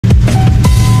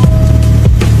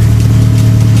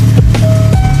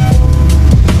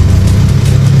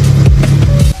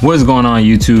What's going on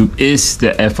YouTube? It's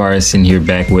the FRS in here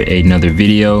back with another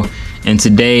video, and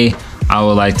today I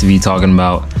would like to be talking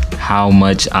about how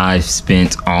much I've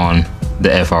spent on the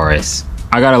FRS.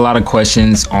 I got a lot of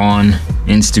questions on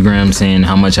Instagram saying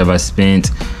how much have I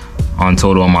spent on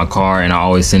total on my car, and I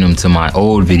always send them to my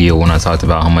old video when I talked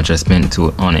about how much I spent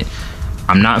on it.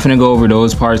 I'm not gonna go over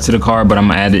those parts of the car, but I'm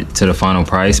gonna add it to the final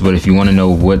price. But if you want to know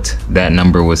what that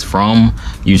number was from,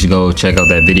 you should go check out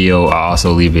that video. I'll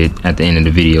also leave it at the end of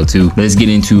the video too. Let's get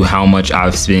into how much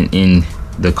I've spent in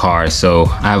the car. So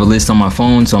I have a list on my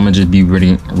phone, so I'm gonna just be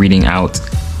reading out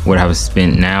what I've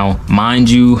spent now. Mind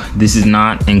you, this is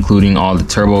not including all the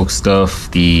turbo stuff,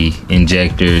 the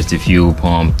injectors, the fuel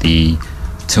pump, the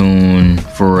tune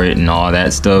for it and all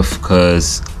that stuff,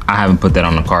 because I haven't put that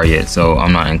on the car yet, so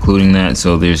I'm not including that.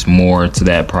 So there's more to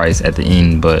that price at the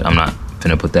end, but I'm not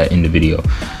gonna put that in the video.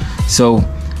 So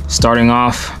starting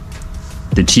off,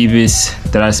 the cheapest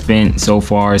that I spent so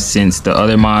far since the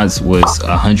other mods was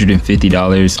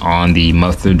 $150 on the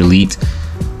muffler delete.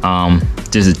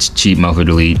 Just a cheap muffler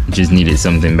delete, just needed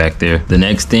something back there. The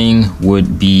next thing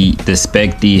would be the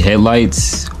Spec D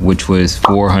headlights, which was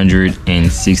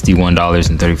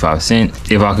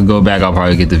 $461.35. If I could go back, I'll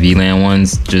probably get the VLAN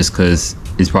ones just because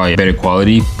it's probably better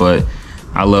quality, but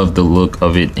I love the look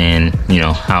of it and you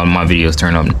know how my videos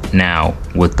turn up now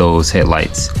with those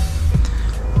headlights.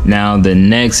 Now the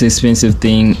next expensive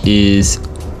thing is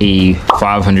a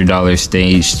 $500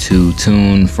 stage 2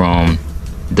 tune from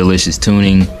Delicious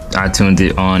Tuning. I tuned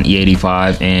it on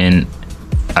E85 and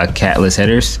a catless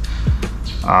headers.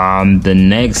 The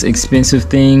next expensive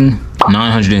thing,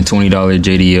 $920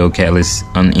 JDL catless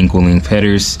unequal length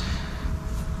headers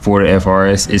for the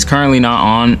FRS. It's currently not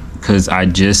on because I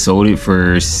just sold it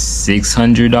for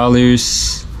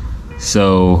 $600.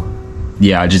 So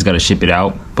yeah, I just got to ship it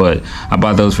out, but I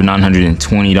bought those for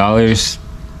 $920.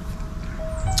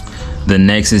 The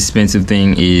next expensive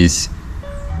thing is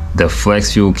the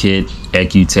Flex Fuel Kit,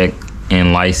 EcuTech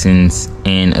and license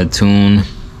and a tune.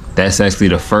 That's actually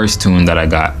the first tune that I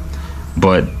got,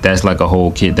 but that's like a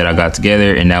whole kit that I got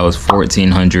together, and that was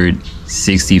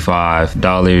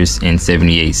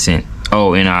 $1,465.78.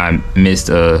 Oh, and I missed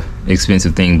a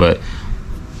expensive thing, but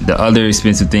the other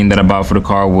expensive thing that I bought for the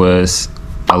car was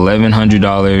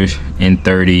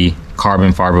 $1,100.30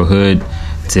 carbon fiber hood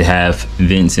to have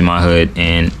vents in my hood,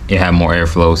 and it had more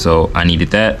airflow, so I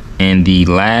needed that. And the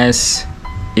last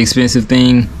expensive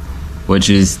thing, which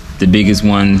is the biggest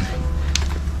one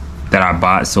that I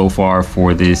bought so far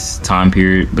for this time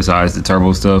period besides the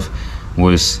turbo stuff,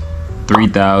 was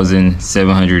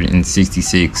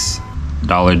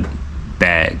 $3,766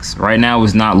 bags. Right now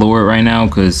it's not lowered right now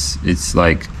because it's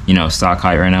like, you know, stock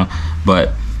height right now,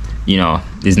 but you know,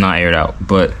 it's not aired out,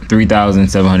 but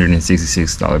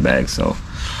 $3,766 bags. So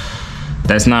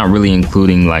that's not really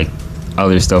including like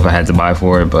other stuff I had to buy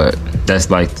for it, but that's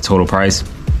like the total price.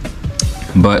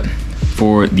 But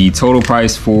for the total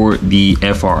price for the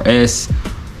FRS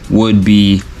would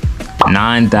be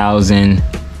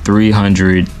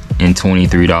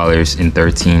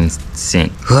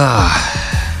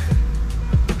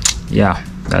 $9,323.13. Yeah,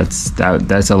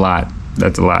 that's a lot.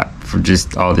 That's a lot for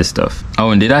just all this stuff.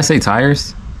 Oh, and did I say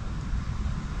tires?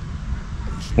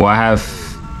 Well, I have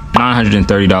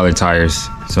 $930 tires,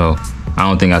 so I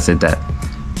don't think I said that.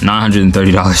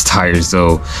 $930 tires,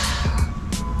 so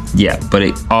yeah, but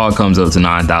it all comes up to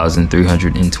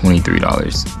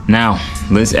 $9,323. Now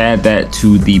let's add that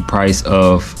to the price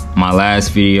of my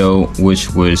last video, which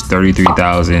was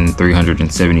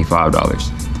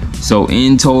 $33,375. So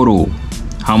in total,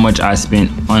 how much I spent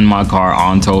on my car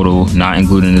on total, not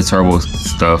including the turbo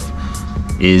stuff,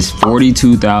 is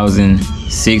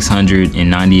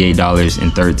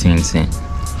 $42,698.13.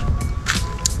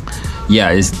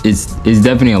 Yeah, it's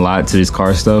definitely a lot to this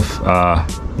car stuff.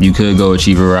 You could go a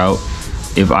cheaper route.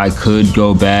 If I could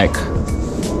go back,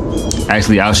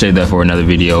 actually I'll share that for another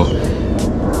video.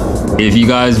 If you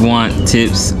guys want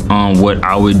tips on what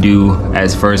I would do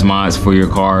as first mods for your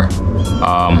car,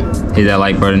 hit that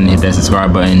like button, hit that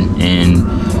subscribe button, and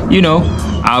you know,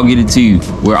 I'll get it to you.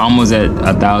 We're almost at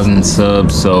 1,000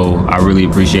 subs, so I really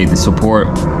appreciate the support.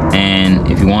 And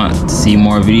if you want to see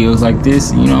more videos like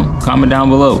this, you know, comment down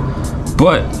below.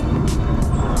 But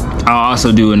I'll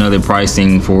also do another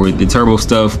pricing for the turbo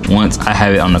stuff once I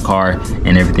have it on the car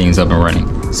and everything's up and running.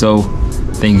 So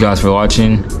thank you guys for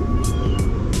watching.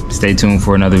 Stay tuned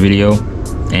for another video,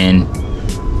 and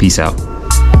peace out.